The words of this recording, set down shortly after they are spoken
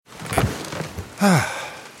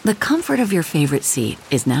The comfort of your favorite seat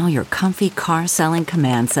is now your comfy car selling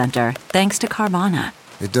command center, thanks to Carvana.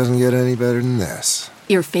 It doesn't get any better than this.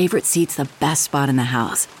 Your favorite seat's the best spot in the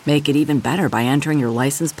house. Make it even better by entering your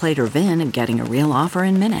license plate or VIN and getting a real offer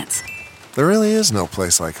in minutes. There really is no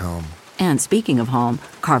place like home. And speaking of home,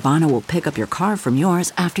 Carvana will pick up your car from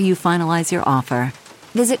yours after you finalize your offer.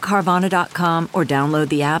 Visit Carvana.com or download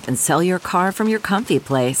the app and sell your car from your comfy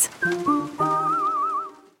place.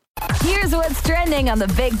 Here's what's trending on the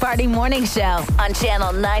Big Party Morning Show on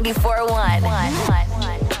Channel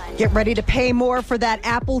 94.1. Get ready to pay more for that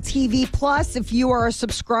Apple TV Plus. If you are a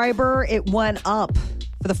subscriber, it went up.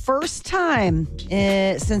 For the first time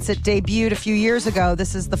since it debuted a few years ago,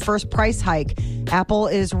 this is the first price hike. Apple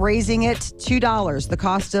is raising it $2. The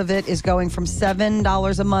cost of it is going from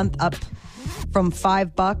 $7 a month up from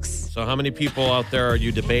 $5. So how many people out there are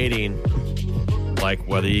you debating, like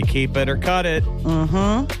whether you keep it or cut it?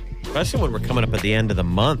 Mm-hmm. Especially when we're coming up at the end of the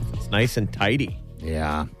month. It's nice and tidy.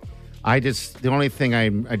 Yeah. The only thing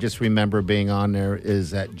I just remember being on there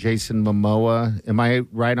is that Jason Momoa. Am I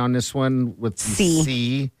right on this one with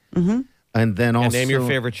C? Mm-hmm. And then also name your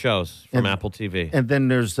favorite shows from Apple TV. And then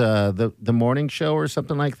there's the morning show or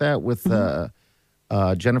something like that with Jennifer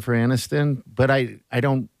Aniston. But I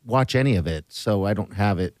don't watch any of it, so I don't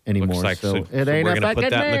have it anymore. Looks like, so so it ain't we're going to put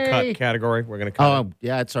that in the cut me. category. We're going to cut it. Oh,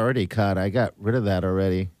 yeah, it's already cut. I got rid of that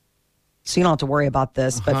already. So you don't have to worry about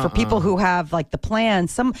this. But for people who have like the plan,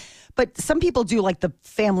 some people do like the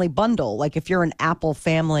family bundle. Like if you're an Apple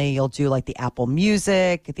family, you'll do like the Apple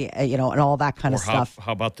Music, and all that kind of stuff.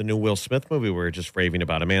 How about the new Will Smith movie we were just raving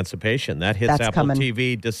about, Emancipation? That hits That's Apple coming.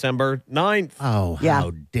 TV December 9th. Oh, Yeah.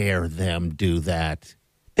 how dare them do that?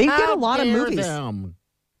 They get a lot of How dare movies. them.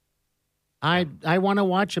 I want to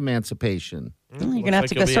watch Emancipation. You're going to have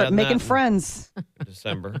to go start making friends.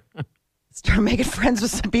 December. Start making friends with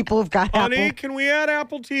some people who've got Honey, Apple. can we add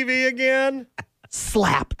Apple TV again?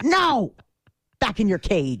 Slap. No. Back in your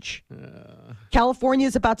cage. California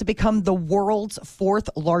is about to become the world's fourth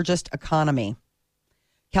largest economy.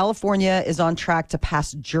 California is on track to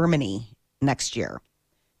pass Germany next year,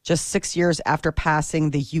 just 6 years after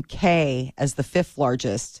passing the UK as the fifth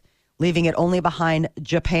largest, leaving it only behind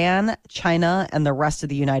Japan, China, and the rest of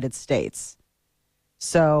the United States.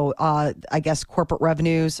 So I guess corporate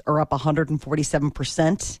revenues are up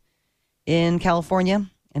 147% in California.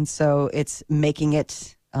 And so it's making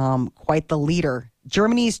it quite the leader.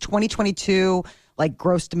 Germany's 2022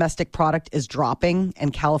 gross domestic product is dropping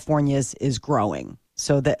and California's is growing.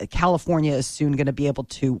 So that California is soon going to be able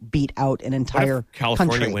to beat out an entire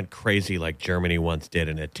California country. went crazy like Germany once did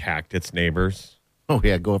and attacked its neighbors. Oh,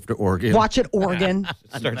 yeah, go after Oregon. Watch it, Oregon.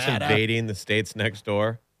 Starts invading the states next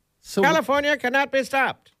door. So California cannot be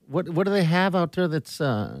stopped. what do they have out there that's,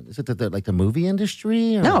 is it the movie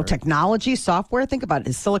industry? Or? No, technology, software. Think about it.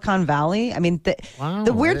 It's Silicon Valley. I mean, the Wow,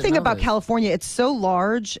 the I weird didn't thing know about this. California, it's so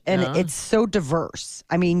large and Yeah. it's so diverse.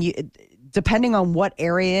 I mean, depending on what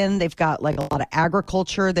area in, they've got like a lot of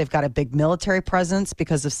agriculture. They've got a big military presence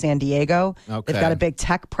because of San Diego. Okay. They've got a big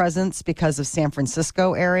tech presence because of San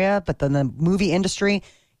Francisco area. But then the movie industry,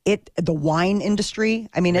 the wine industry.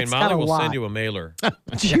 I mean, it's Molly got a will lot. send you a mailer.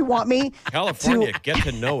 Do you want me? California, get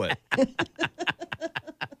to know it.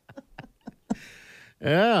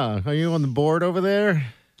 Yeah. Are you on the board over there?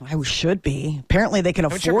 I should be. Apparently, they can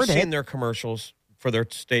Haven't you ever afford seen it. their commercials for their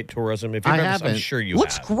state tourism? If you've I ever, haven't. I'm sure you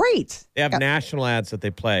Looks have. great. They have national ads that they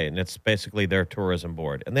play, and it's basically their tourism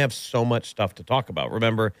board. And they have so much stuff to talk about.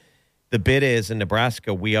 Remember, the bit is in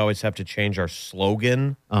Nebraska, we always have to change our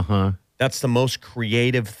slogan. Uh-huh. That's the most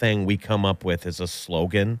creative thing we come up with is a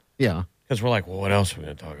slogan. Yeah. Because we're like, well, what else are we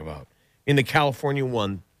going to talk about? In the California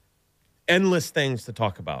one, endless things to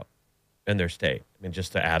talk about in their state. I mean,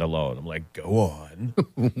 just to add alone. I'm like, go on.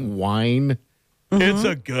 Wine. It's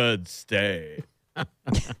a good state.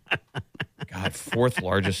 God, fourth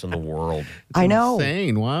largest in the world. I know.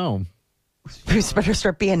 Insane. Wow. We better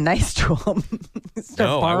start being nice to them.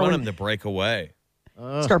 No, I want them to break away.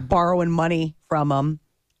 Start borrowing money from them.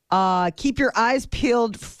 Keep your eyes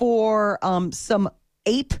peeled for some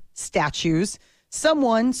ape statues.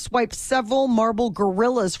 Someone swiped several marble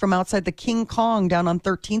gorillas from outside the King Kong down on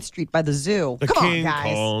 13th Street by the zoo. The Come King on,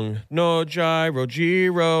 guys. Kong, no gyro,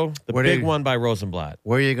 Giro. The What do big you- one by Rosenblatt.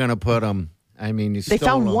 Where are you going to put them? I mean, you They stole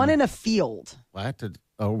found them. one in a field. What?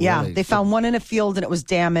 Oh, really? Yeah, they found one in a field and it was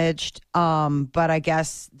damaged. But I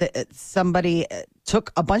guess somebody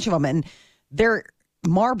took a bunch of them and they're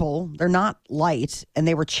marble. They're not light and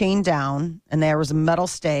they were chained down and there was a metal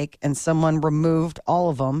stake and someone removed all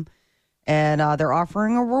of them and they're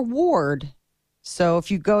offering a reward. So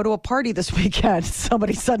if you go to a party this weekend,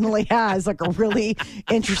 somebody suddenly has like a really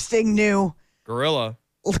interesting new Gorilla.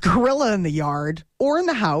 gorilla in the yard or in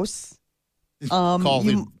the house. Call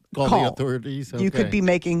the call. authorities. You could be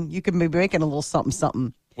making a little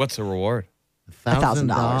something. What's the reward? $1,000.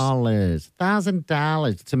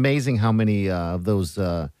 $1,000. It's amazing how many of those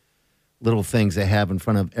little things they have in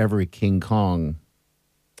front of every King Kong.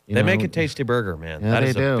 They make a tasty burger, man. Yeah, that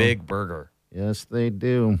is they do. a big burger. Yes, they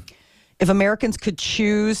do. If Americans could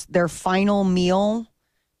choose their final meal,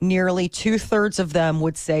 nearly 2/3 of them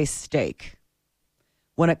would say steak.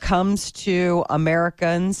 When it comes to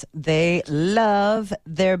Americans, they love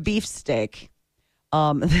their beefsteak.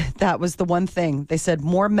 That was the one thing. They said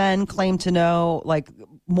more men claim to know, like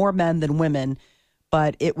more men than women,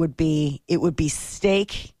 but it would be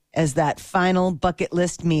steak as that final bucket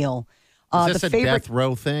list meal. Is this a death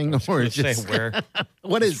row thing? Or is Say just, where?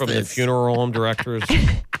 what is From this? the funeral home directors.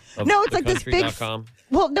 No, it's like this big.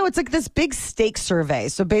 Well, no, it's like this big steak survey.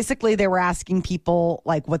 So basically, they were asking people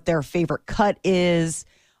like what their favorite cut is,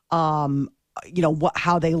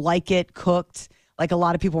 how they like it cooked. Like a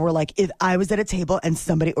lot of people were like, if I was at a table and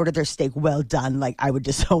somebody ordered their steak well done, like I would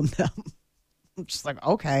disown them. I'm just like,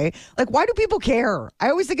 okay, like why do people care? I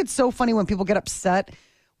always think it's so funny when people get upset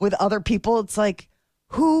with other people. It's like,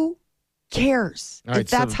 who cares? All right, If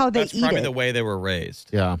that's how they That's eat probably it. the way they were raised.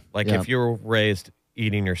 Yeah. Like yeah. if you were raised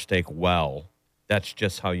eating your steak well, that's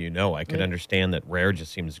just how you know. I could understand that rare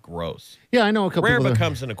just seems gross. Yeah, I know a couple Rare people that-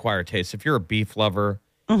 becomes an acquired taste. If you're a beef lover,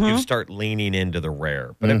 you start leaning into the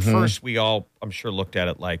rare. But at first, we all, I'm sure, looked at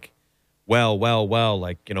it like, well,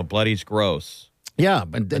 like, Bloody's gross. Yeah,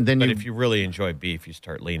 but then But you... if you really enjoy beef, you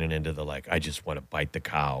start leaning into the, like, I just want to bite the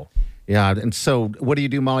cow. Yeah, and so what do you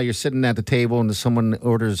do, Molly? You're sitting at the table and someone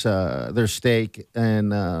orders their steak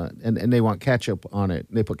and they want ketchup on it.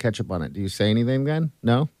 They put ketchup on it. Do you say anything then?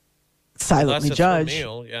 No? Silently Unless it's judge. a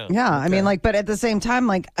meal, yeah. Yeah, I mean, like, but at the same time,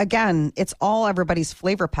 like, again, it's all everybody's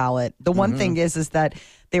flavor palette. The one thing is that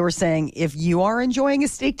they were saying if you are enjoying a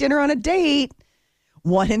steak dinner on a date,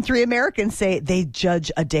 1 in 3 Americans say they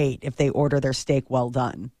judge a date if they order their steak well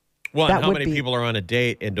done. One, That how would many be- people are on a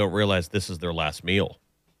date and don't realize this is their last meal?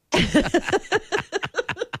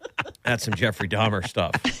 That's some Jeffrey Dahmer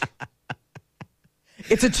stuff.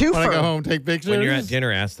 It's a twofer. Want to go home, take pictures? When you're at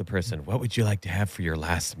dinner, ask the person, what would you like to have for your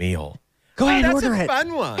last meal? Go ahead, That's order a it.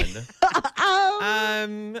 fun one.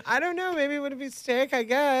 I don't know. Maybe it would be steak, I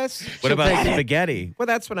guess. What about spaghetti? Well,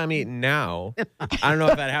 that's what I'm eating now. I don't know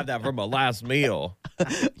if I'd have that for my last meal.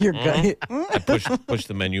 You're good. I push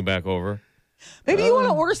the menu back over. Maybe you want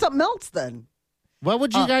to order something else then. What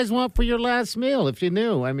would you guys want for your last meal if you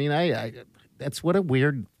knew? I mean, I that's what a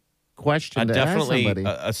weird question to Definitely ask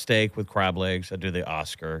somebody. a steak with crab legs. I do the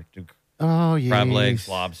Oscar. Do Oh, yeah. crab legs,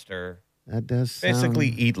 lobster. That does sound... Basically,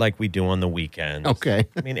 eat like we do on the weekends. Okay.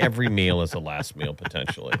 I mean, every meal is a last meal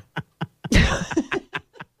potentially.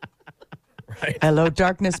 Right. Hello,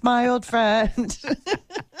 darkness, my old friend. I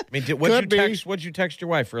mean, Could what'd you text your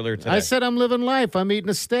wife earlier today? I said I'm living life. I'm eating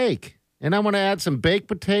a steak. And I want to add some baked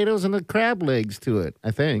potatoes and the crab legs to it,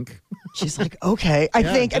 I think. She's like, okay. I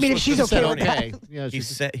think, I mean, if she's just okay said with okay. that. Yeah,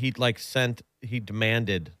 he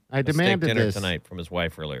demanded I demanded steak dinner this. tonight from his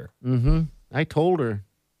wife earlier. I told her.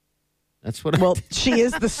 That's what Well, she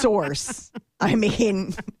is the source. I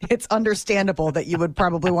mean, it's understandable that you would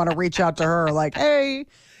probably want to reach out to her like, hey,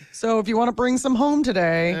 so if you want to bring some home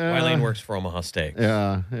today. Wileen works for Omaha Steaks.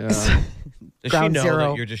 Yeah. Does she Ground know zero.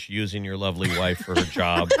 that you're just using your lovely wife for her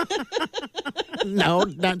job? No,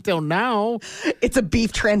 not until now. It's a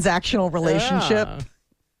beef transactional relationship. Yeah.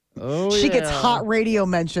 Oh, She gets yeah. hot radio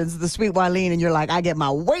mentions, the sweet Wileen, and you're like, I get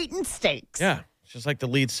my weight in steaks. Yeah. She's like the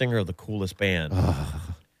lead singer of the coolest band.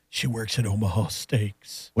 She works at Omaha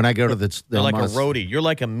Steaks. When I go to the You're like a Omaha- roadie. You're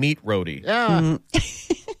like a meat roadie. Yeah.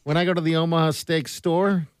 When I go to the Omaha Steak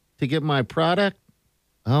store to get my product,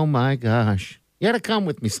 oh my gosh. You got to come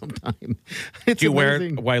with me sometime. It's Do you wear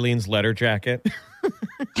amazing. Wileen's letter jacket?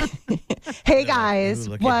 Hey, guys.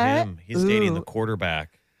 Ooh, look what? at him. He's dating the Ooh.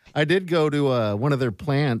 quarterback. I did go to one of their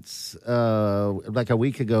plants like a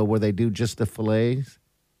week ago where they do just the fillets.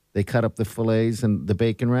 They cut up the fillets and the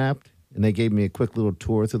bacon wrapped, and they gave me a quick little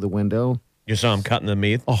tour through the window. You saw him cutting the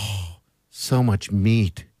meat? Oh, So much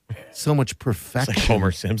meat. So much it's perfection. like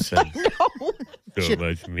Homer Simpson. So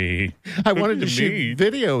much meat. I wanted to The shoot meat.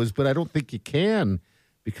 videos, but I don't think you can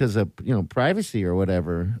because of privacy or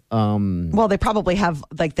whatever. Well, they probably have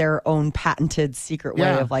like their own patented secret way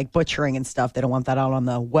Yeah. of like butchering and stuff. They don't want that out on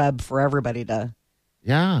the web for everybody to.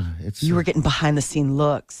 Yeah, it's. You were getting behind the scene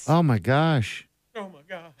looks. Oh my gosh! Oh, my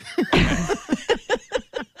God.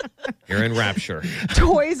 You're in rapture.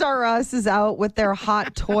 Toys R Us is out with their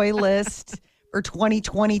hot toy list for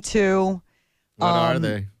 2022. What are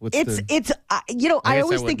they? What's It's the, it's I guess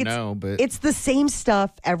always I think would know, but it's the same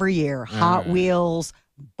stuff every year. Hot Wheels,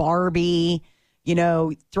 Barbie,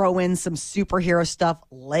 throw in some superhero stuff,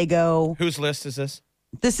 Lego. Whose list is this?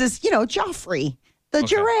 This is, Joffrey, the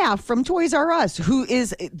giraffe from Toys R Us, who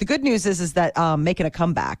is the good news is that making a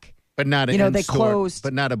comeback. but not a they in-store, closed.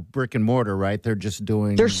 but not a brick and mortar, right? They're just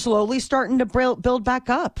doing. They're slowly starting to build back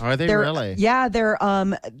up. Are they They're- really? Yeah,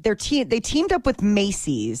 they teamed up with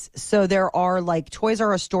Macy's. So there are like Toys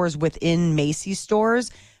R Us stores within Macy's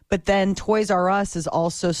stores, but then Toys R Us is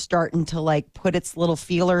also starting to like put its little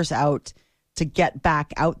feelers out to get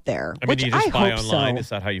back out there. I mean, which you just I buy hope online. so. Is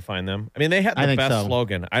that how you find them? I mean, they had I the think best so.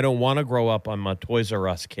 slogan. I don't want to grow up. I'm a Toys R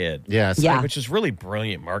Us kid. Yes. Yeah. Which is really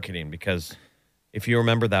brilliant marketing because if you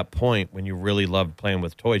remember that point when you really loved playing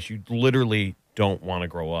with toys, you literally don't want to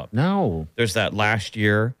grow up. No. There's that last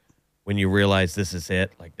year when you realize this is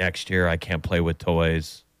it. Like next year, I can't play with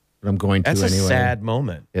toys. But I'm going to That's a anyway. sad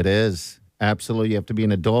moment. It is. Absolutely. You have to be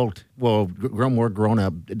an adult. Well, more grown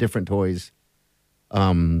up, different toys.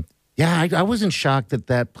 Yeah, I wasn't shocked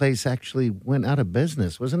that place actually went out of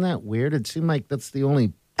business. Wasn't that weird? It seemed like that's the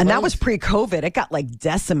only. And that was place. pre-COVID. It got like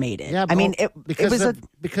decimated. Yeah, I mean, it was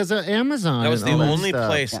because of Amazon. That was the and all only stuff.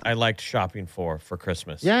 place I liked shopping for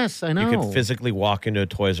Christmas. Yes, I know. You could physically walk into a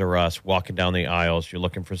Toys R Us, walking down the aisles. You're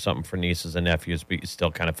looking for something for nieces and nephews, but you still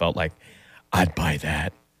kind of felt like, I'd buy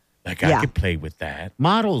that. Like, I Yeah. could play with that.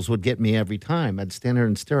 Models would get me every time. I'd stand there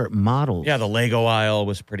and stare at models. Yeah, the Lego aisle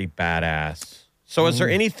was pretty badass. So is there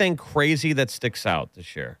anything crazy that sticks out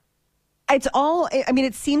this year? It's all, I mean,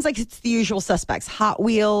 it seems like it's the usual suspects. Hot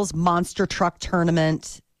Wheels, Monster Truck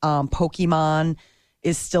Tournament, Pokemon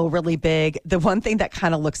is still really big. The one thing that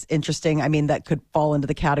kind of looks interesting, I mean, that could fall into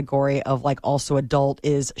the category of like also adult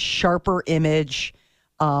is Sharper Image,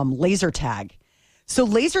 laser tag. So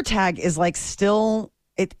laser tag is like still,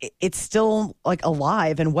 it's still like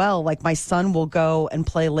alive and well. Like my son will go and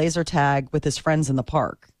play laser tag with his friends in the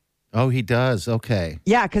park. Oh, he does. Okay.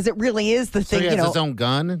 Yeah, because it really is the So thing, he has his own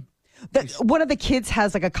gun. One of the kids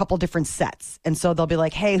has like a couple different sets. And so they'll be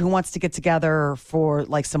like, hey, who wants to get together for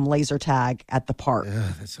like some laser tag at the park?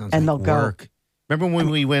 Ugh, that sounds And like they'll go. work. Remember when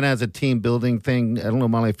we went as a team building thing? I don't know,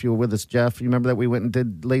 Molly, if you were with us, Jeff. You remember that we went and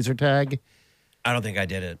did laser tag? I don't think I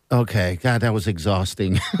did it. Okay. God, that was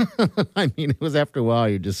exhausting. I mean, it was after a while,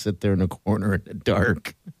 you just sit there in a corner in the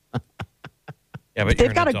dark. Yeah, but They've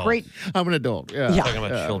you're got an a adult. great, I'm an adult. Yeah. Yeah. Talking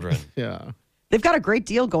about children. Yeah. they've got a great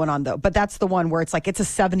deal going on though. But that's the one where it's like, it's a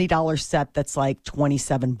 $70 set that's like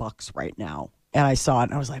 $27 right now. And I saw it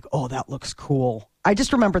and I was like, oh, that looks cool. I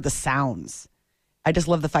just remember the sounds. I just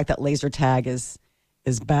love the fact that laser tag is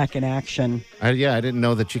back in action. I didn't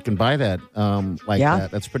know that you can buy that like Yeah.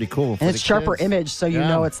 that. That's pretty cool. for And the it's Sharper kids. Image, so you Yeah.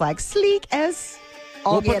 know it's like sleek as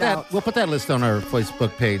all get out. We'll put that list on our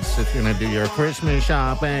Facebook page if you're going to do your Christmas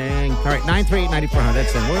shopping. All right, 938-9400.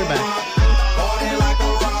 That's it. We're back.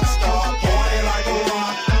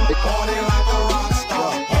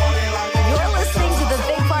 You're listening to the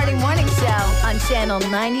Big Party Morning Show on Channel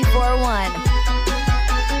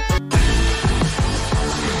 94.1.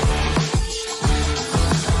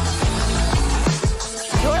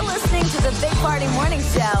 You're listening to the Big Party Morning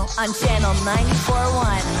Show on Channel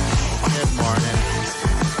 94.1. Good morning.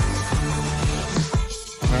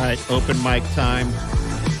 All right, open mic time.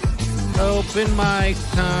 Open mic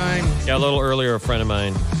time. Yeah, a little earlier, a friend of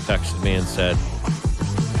mine texted me and said,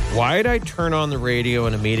 why did I turn on the radio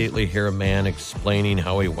and immediately hear a man explaining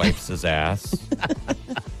how he wipes his ass?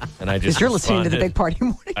 And I just Because you're listening to the responded- Big Party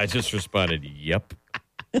Morning. I just responded, yep.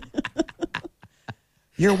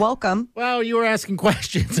 You're welcome. Well, you were asking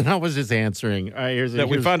questions, and I was just answering. All right, That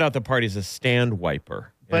we found out the party's a stand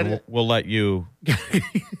wiper. But- And we'll let you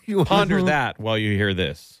you ponder that while you hear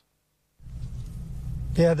this.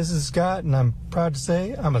 Yeah, this is Scott, and I'm proud to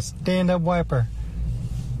say I'm a stand-up wiper.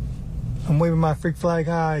 I'm waving my freak flag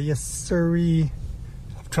high, yes sirree.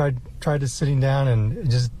 I've tried to sitting down, and it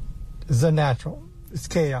just it's unnatural. It's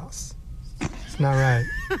chaos. It's not right.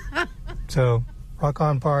 So, rock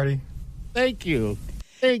on, party. Thank you.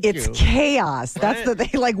 Thank It's you. chaos. That's the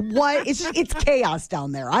thing. Like, what? It's chaos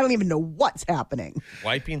down there. I don't even know what's happening.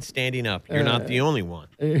 Wiping standing up. You're not the only one.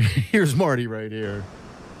 Here's Marty right here.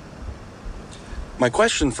 My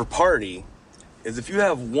question for Party is if you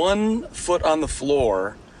have 1 foot on the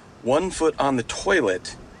floor, 1 foot on the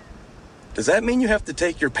toilet, does that mean you have to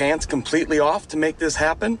take your pants completely off to make this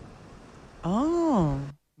happen? Oh.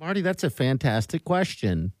 Marty, that's a fantastic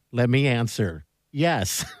question. Let me answer.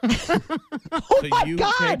 Yes. So you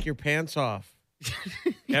God. take your pants off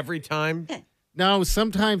every time. No,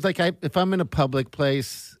 sometimes, like if I'm in a public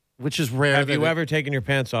place, which is rare. Have that you it- ever taken your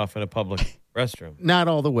pants off in a public restroom? Not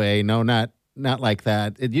all the way. No, not not like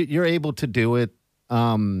that. You're able to do it.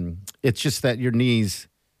 It's just that your knees.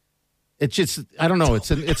 It's just I don't know.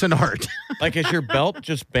 It's an art. Like, is your belt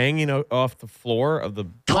just banging off the floor of the?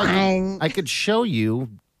 Clang. I could show you,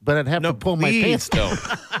 but I'd have to pull my pants down.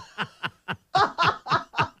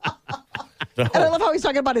 And I love how he's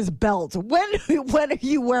talking about his belt. When are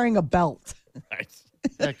you wearing a belt?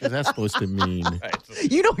 Yeah, because that's supposed to mean.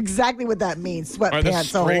 You know exactly what that means. Are the Sweatpants.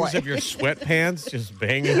 strings of your sweatpants just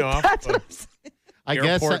banging off the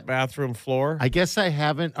airport bathroom floor? I guess I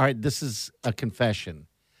haven't. All right, this is a confession.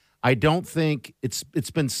 I don't think it's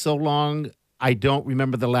been so long. I don't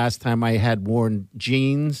remember the last time I had worn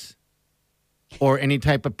jeans or any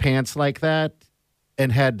type of pants like that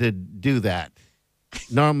and had to do that.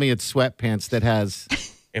 Normally it's sweatpants that has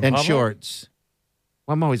and shorts.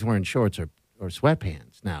 Well, I'm always wearing shorts or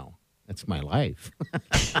sweatpants now. That's my life.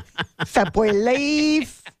 Fat boy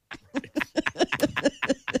life.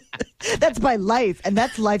 That's my life, and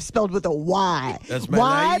that's life spelled with a Y. That's my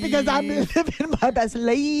Why? life. Because I'm living my best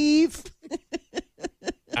life.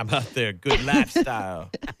 I'm out there, good lifestyle.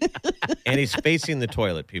 And he's facing the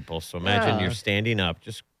toilet, people. So imagine you're standing up.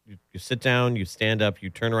 Just you sit down, you stand up, you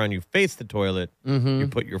turn around, you face the toilet, you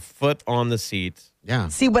put your foot on the seat. Yeah.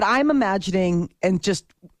 See, what I'm imagining, and just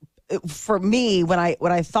for me, when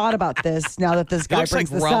I thought about this, now that this It guy looks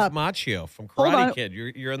brings like this Ralph up, Macchio from Hold Karate on. Kid.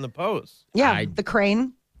 You're in the pose. yeah, the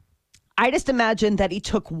crane. I just imagine that he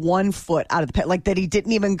took one foot out of the pants, like that he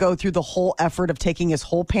didn't even go through the whole effort of taking his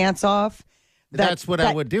whole pants off. That's what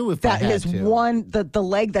I would do if I that had his to. one the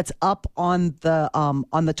leg that's up on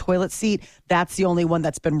the toilet seat, that's the only one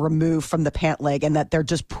that's been removed from the pant leg, and that they're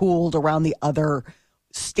just pooled around the other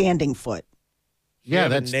standing foot. Yeah,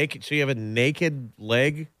 that's naked. So you have a naked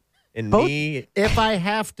leg and Both- knee. If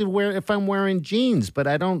I'm wearing jeans, but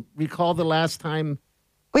I don't recall the last time.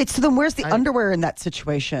 Wait, so then where's the underwear in that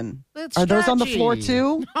situation? It's Are those on the floor stretchy.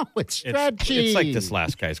 too? No, it's stretchy. It's like this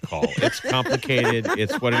last guy's call. It's complicated.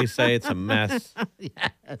 It's what did he say? It's a mess.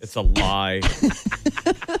 It's a lie.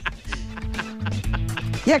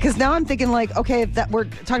 Yeah, because now I'm thinking like, okay, if that we're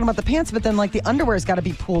talking about the pants, but then like the underwear's got to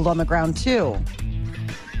be pooled on the ground too.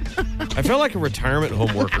 I feel like a retirement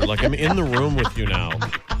home worker. Like I'm in the room with you now.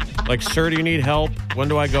 Like, sir, do you need help? When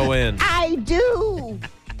do I go in? I do.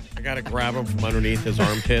 I got to grab him from underneath his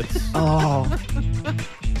armpits. Oh,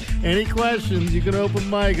 Any questions, you can open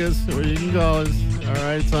Micah's or you can call us. All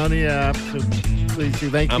right, it's on the app. So please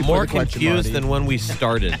do. Thank you I'm for more the question, confused Marty. than when we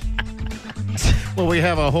started. Well, we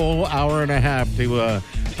have a whole hour and a half to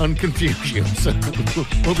unconfuse you. So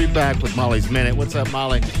we'll be back with Molly's Minute. What's up,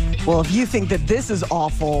 Molly? well, if you think that this is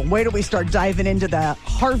awful, wait till we start diving into the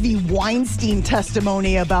Harvey Weinstein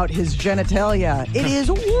testimony about his genitalia. It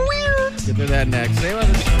is weird. Get to that next. Stay with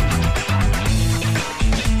us.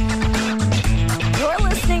 You're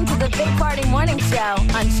listening to the Big Party Morning Show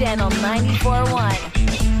on Channel 94.1.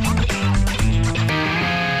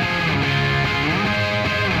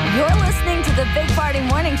 You're listening to the Big Party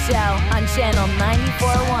Morning Show on Channel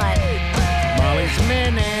 94.1. Molly's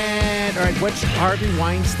Minute. All right, what's Harvey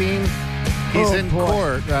Weinstein? He's Oh, in boy.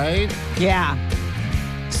 court, right? Yeah.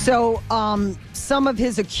 So some of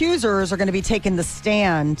his accusers are going to be taking the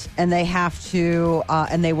stand, and they have to,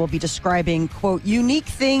 and they will be describing, quote, unique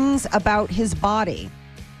things about his body,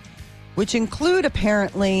 which include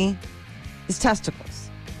apparently his testicles,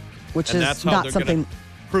 which And is that's how not they're something. going to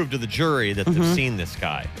prove to the jury that they've seen this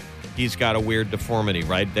guy. He's got a weird deformity,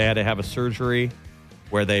 right? They had to have a surgery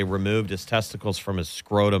where they removed his testicles from his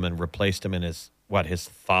scrotum and replaced them in his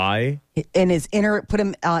thigh? In his put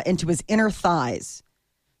him into his inner thighs.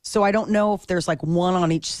 So I don't know if there's like one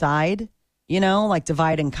on each side, like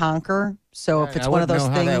divide and conquer. So if it's one of those know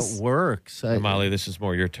how things. that works. Molly, this is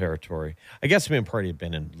more your territory. I guess me and Party have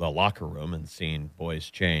been in the locker room and seen boys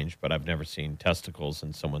change, but I've never seen testicles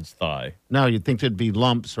in someone's thigh. No, you'd think there'd be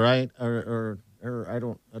lumps, right? Or I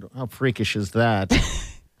don't. How freakish is that?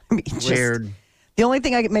 I mean, just- Weird. The only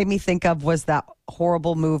thing it made me think of was that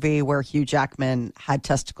horrible movie where Hugh Jackman had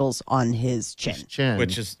testicles on his chin.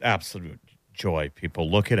 Which is absolute joy. People,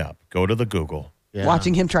 look it up. Go to the Google. Yeah.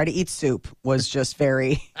 Watching him try to eat soup was just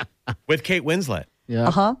very. With Kate Winslet. Yeah.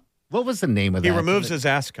 Uh-huh. What was the name of He that? removes his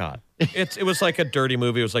ascot. It was like a dirty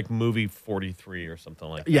movie. It was like movie 43 or something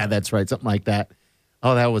like that. Yeah, that's right. Something like that.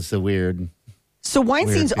 Oh, that was the weird. So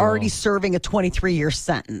Weinstein's Weird deal. already serving a 23-year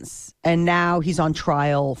sentence, and now he's on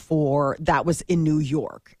trial that was in New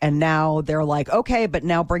York. And now they're like, okay, but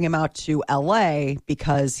now bring him out to L.A.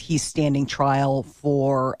 because he's standing trial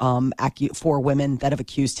for women that have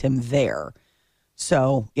accused him there.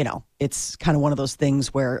 So, it's kind of one of those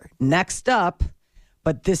things where next up,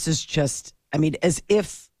 but this is just, as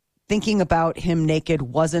if thinking about him naked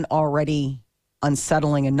wasn't already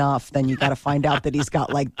unsettling enough, then you got to find out that he's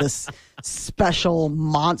got like this special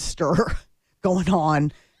monster going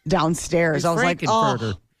on downstairs. He's I was like,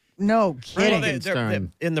 Frankenfurter. no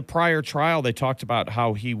kidding. In the prior trial, they talked about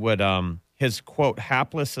how he would, his quote,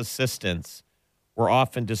 hapless assistants were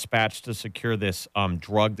often dispatched to secure this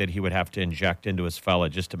drug that he would have to inject into his fella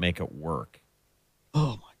just to make it work.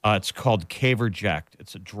 Oh my! It's called Caverject.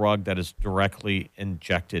 It's a drug that is directly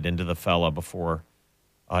injected into the fella before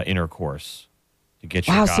intercourse to get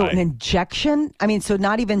your Wow, guy. so an injection? I mean, so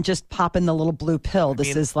not even just popping the little blue pill.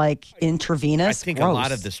 This is like intravenous. I think Gross. a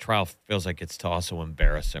lot of this trial feels like it's to also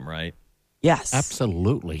embarrass him, right? Yes,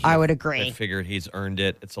 Absolutely. I would I agree. figured he's earned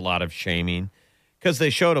it. It's a lot of shaming because they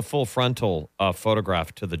showed a full frontal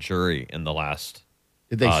photograph to the jury in the last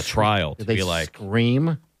Did they trial Did to they be like,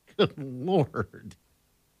 scream? Good Lord.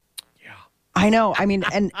 I know. I mean,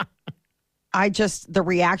 and I just the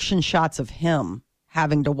reaction shots of him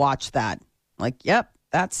having to watch that. Like, yep,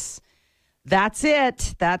 that's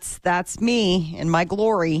it. That's me in my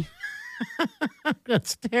glory.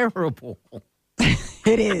 That's terrible.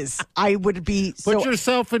 It is. I would be Put so.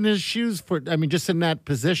 yourself in his shoes just in that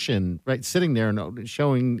position, right? Sitting there and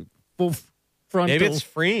showing full frontal. maybe it's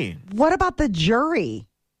freeing. What about the jury?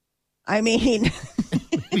 I mean,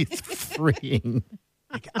 It's freeing.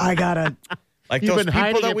 I gotta. Like You've those been people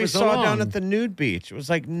hiding that it we for so saw down long. at the nude beach. It was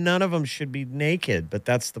like none of them should be naked, but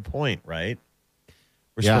that's the point, right?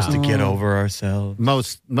 We're Yeah. supposed to get over ourselves.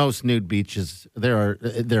 Most nude beaches they're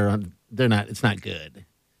not. It's not good.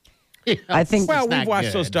 I think. Well, It's we've not watched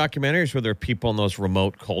good. those documentaries where there are people in those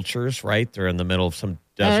remote cultures, right? They're in the middle of some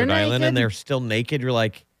desert They're island naked. and they're still naked. You're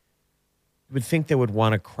like, you would think they would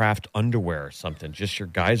want to craft underwear or something. Just your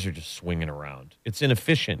guys are just swinging around. It's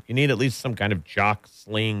inefficient. You need at least some kind of jock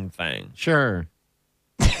sling thing. Sure.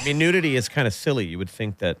 I mean, nudity is kind of silly. You would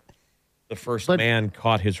think that the first But- man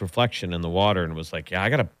caught his reflection in the water and was like, yeah, I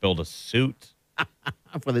got to build a suit.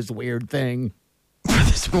 For this weird thing.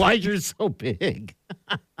 Why you're so big?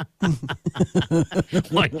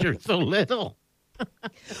 Why you're so little?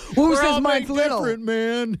 Who We're says all mine's made little? different,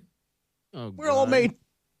 man. Oh, We're all God. made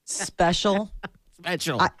special.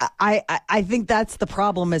 special. I think that's the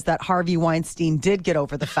problem is that Harvey Weinstein did get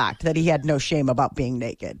over the fact that he had no shame about being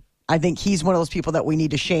naked. I think he's one of those people that we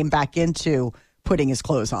need to shame back into putting his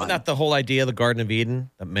clothes on. Wasn't that the whole idea of the Garden of Eden?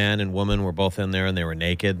 That man and woman were both in there and they were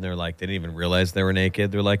naked. And they're like, they didn't even realize they were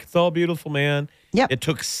naked. They're like, it's all beautiful, man. Yep. It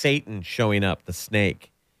took Satan showing up, the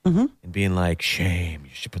snake, and being like, shame,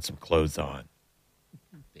 you should put some clothes on.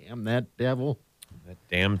 Damn that devil. That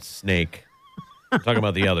damn snake. I'm talking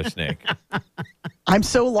about the other snake. I'm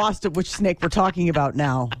so lost at which snake we're talking about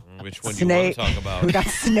now. Which one do you want to talk about? We got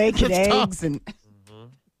snake and Let's talk. eggs, and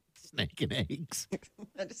Snake and eggs.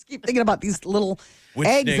 I just keep thinking about these little Which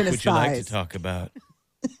eggs snake in his would you like thighs. to talk about?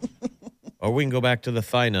 Or we can go back to the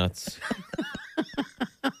thigh nuts.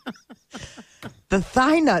 The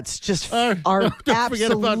thigh nuts just are don't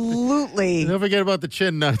forget about- absolutely. Don't forget about the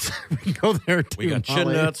chin nuts. We can go there too. We got chin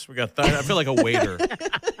Molly. nuts. We got thigh. I feel like a waiter.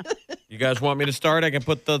 You guys want me to start? I can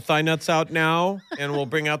put the thigh nuts out now, and we'll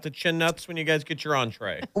bring out the chin nuts when you guys get your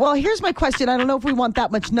entree. Well, here's my question. I don't know if we want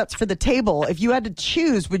that much nuts for the table. If you had to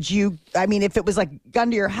choose, would you, I mean, if it was like gun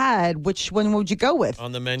to your head, which one would you go with?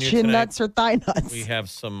 On the menu Chin tonight, nuts or thigh nuts? we have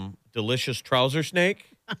some delicious trouser snake.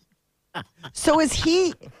 So is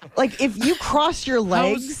he, like, if you cross your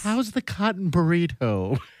legs, How's the cotton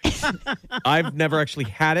burrito? I've never actually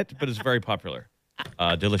had it, but it's very popular.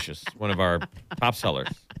 Delicious. One of our top sellers.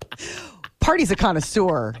 Party's a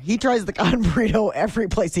connoisseur. He tries the cotton burrito every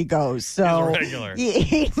place he goes. So He's a regular.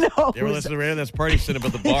 he knows. You ever listen to Radio? That's Party sitting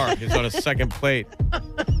up at the bar. He's on a second plate.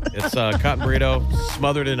 It's cotton burrito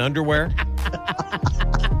smothered in underwear.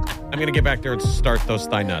 I'm going to get back there and start those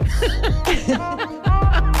thigh nuts.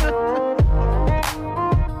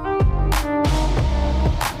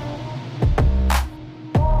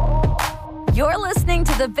 You're listening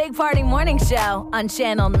to the Big Party Morning Show on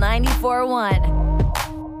Channel 94.1.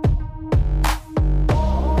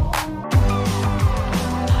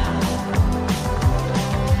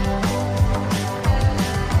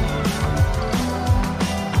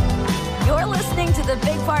 You're listening to the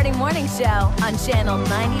Big Party Morning Show on Channel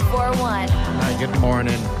 94.1. Hi, good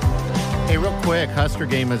morning. Hey, real quick, Husker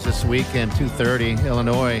game is this weekend, 2:30,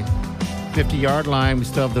 Illinois. 50-yard line, we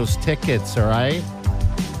still have those tickets, all right?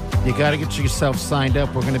 You got to get yourself signed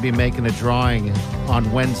up. We're going to be making a drawing on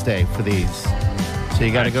Wednesday for these. So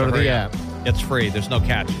you got to All go right, to so the hurry app. up. It's free. There's no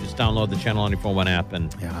catch. You just download the Channel 94.1 app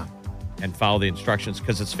and follow the instructions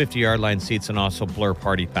because it's 50-yard line seats and also Blur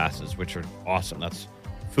party passes, which are awesome. That's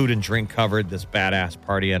food and drink covered, this badass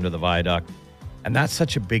party under the viaduct. And that's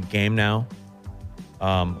such a big game now.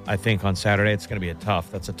 I think on Saturday it's going to be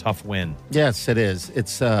that's a tough win. Yes, it is.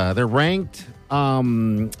 It's they're ranked.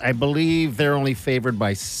 I believe they're only favored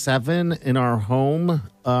by 7 in our home.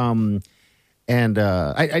 And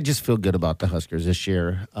I just feel good about the Huskers this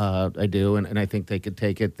year. I do, and I think they could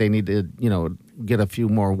take it. They need to, get a few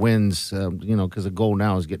more wins, because the goal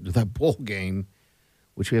now is get to that bowl game,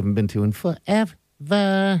 which we haven't been to in forever.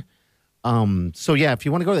 So, yeah, if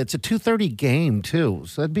you want to go, it's a 2:30 game, too.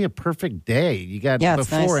 So that'd be a perfect day. You got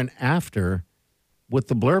before and after with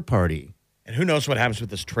the Blur Party. And who knows what happens with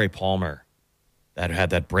this Trey Palmer that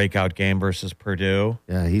had that breakout game versus Purdue.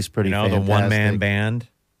 Yeah, he's pretty fantastic. The one-man band.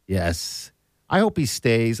 Yes. I hope he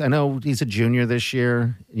stays. I know he's a junior this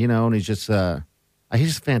year, and he's just a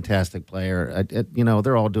fantastic player.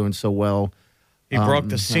 They're all doing so well. He broke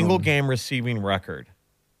the single-game receiving record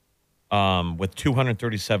with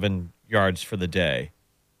 237 yards for the day.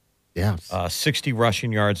 Yeah. 60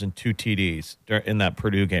 rushing yards and 2 TDs in that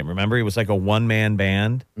Purdue game. Remember, he was like a one-man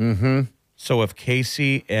band. Mm-hmm. So if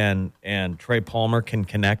Casey and Trey Palmer can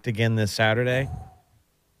connect again this Saturday,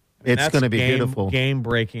 it's going to be beautiful.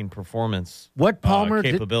 Game-breaking performance. What Palmer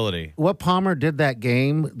capability? What Palmer did that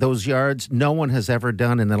game, those yards, no one has ever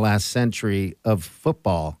done in the last century of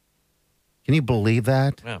football. Can you believe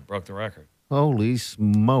that? Yeah, broke the record. Holy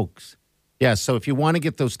smokes. Yeah, so if you want to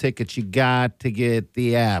get those tickets, you got to get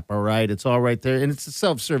the app, all right? It's all right there. And it's a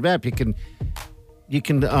self-serve app. You can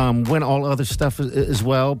win all other stuff as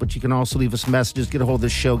well, but you can also leave us messages, get a hold of the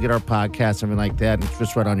show, get our podcast, something like that, and it's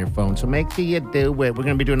just right on your phone. So make sure you do it. We're going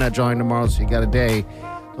to be doing that drawing tomorrow, so you got a day,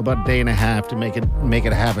 about a day and a half to make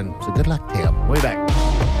it happen. So good luck to you. Way back.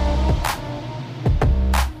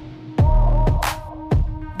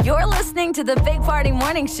 You're listening to the Big Party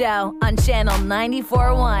Morning Show on Channel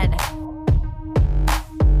 94.1.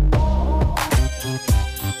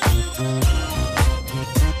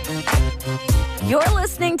 You're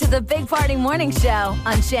listening to the Big Party Morning Show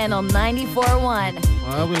on Channel 94.1.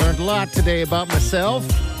 Well, we learned a lot today about myself.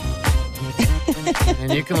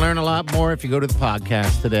 And you can learn a lot more if you go to the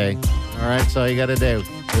podcast today. All right, so all you got to do.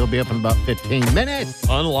 It'll be up in about 15 minutes.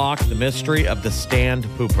 Unlock the mystery of the stand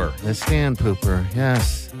pooper. The stand pooper,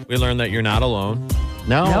 yes. We learned that you're not alone.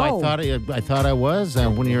 No. I thought I was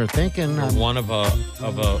when you were thinking. You're one of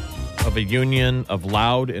a union of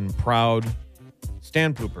loud and proud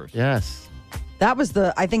stand poopers. Yes.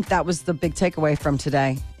 I think that was the big takeaway from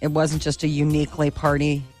today. It wasn't just a uniquely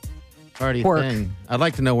party thing. I'd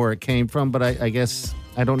like to know where it came from, but I guess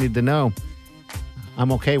I don't need to know.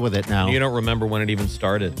 I'm okay with it now. You don't remember when it even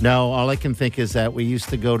started? No, all I can think is that we used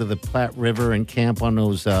to go to the Platte River and camp on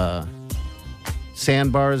those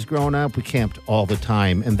sandbars growing up. We camped all the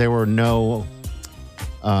time, and there were no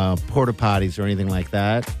porta potties or anything like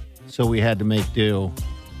that. So we had to make do.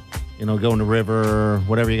 Go in the river,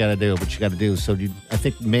 whatever you got to do, but you got to do. So I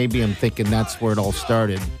think maybe I'm thinking that's where it all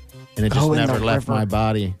started. And it just never left my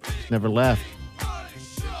body. Just never left.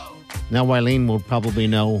 Now Wileen will probably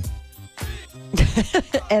know.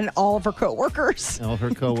 And all of her coworkers. All her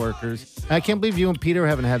coworkers. I can't believe you and Peter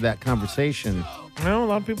haven't had that conversation. No, a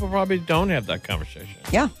lot of people probably don't have that conversation.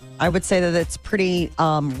 Yeah, I would say that it's pretty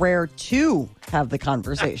rare to have the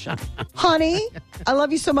conversation. Honey, I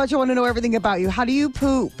love you so much. I want to know everything about you. How do you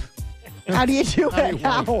poop? How do you do it?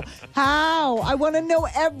 How? I want to know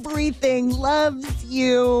everything. Loves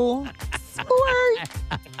you. Squirt.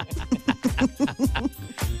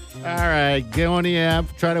 All right, go on the app.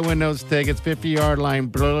 Try to win those tickets. 50-yard line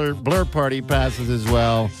blur party passes as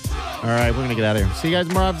well. All right, we're going to get out of here. See you guys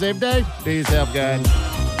tomorrow. Have a safe day. Do yourself, guys.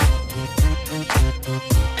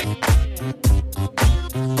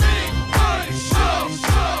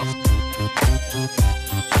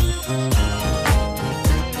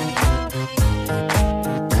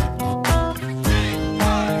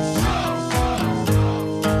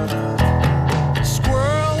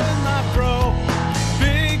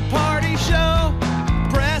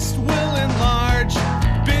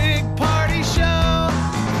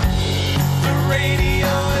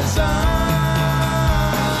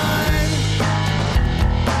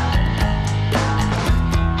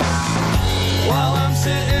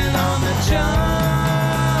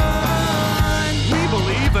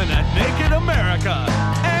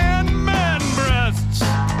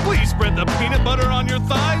 The peanut butter on your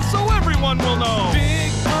thighs so everyone will know.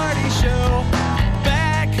 Big Party Show.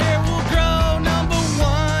 Back hair will grow. Number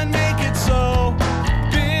one, make it so.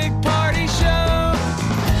 Big Party Show.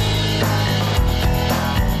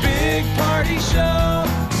 Big Party Show.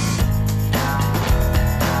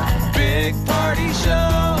 Big Party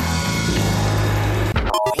Show.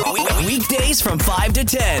 Weekdays Weekdays from 5 to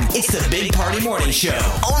 10. It's the Big Party Morning Show.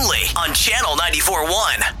 Only on Channel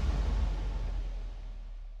 94.1.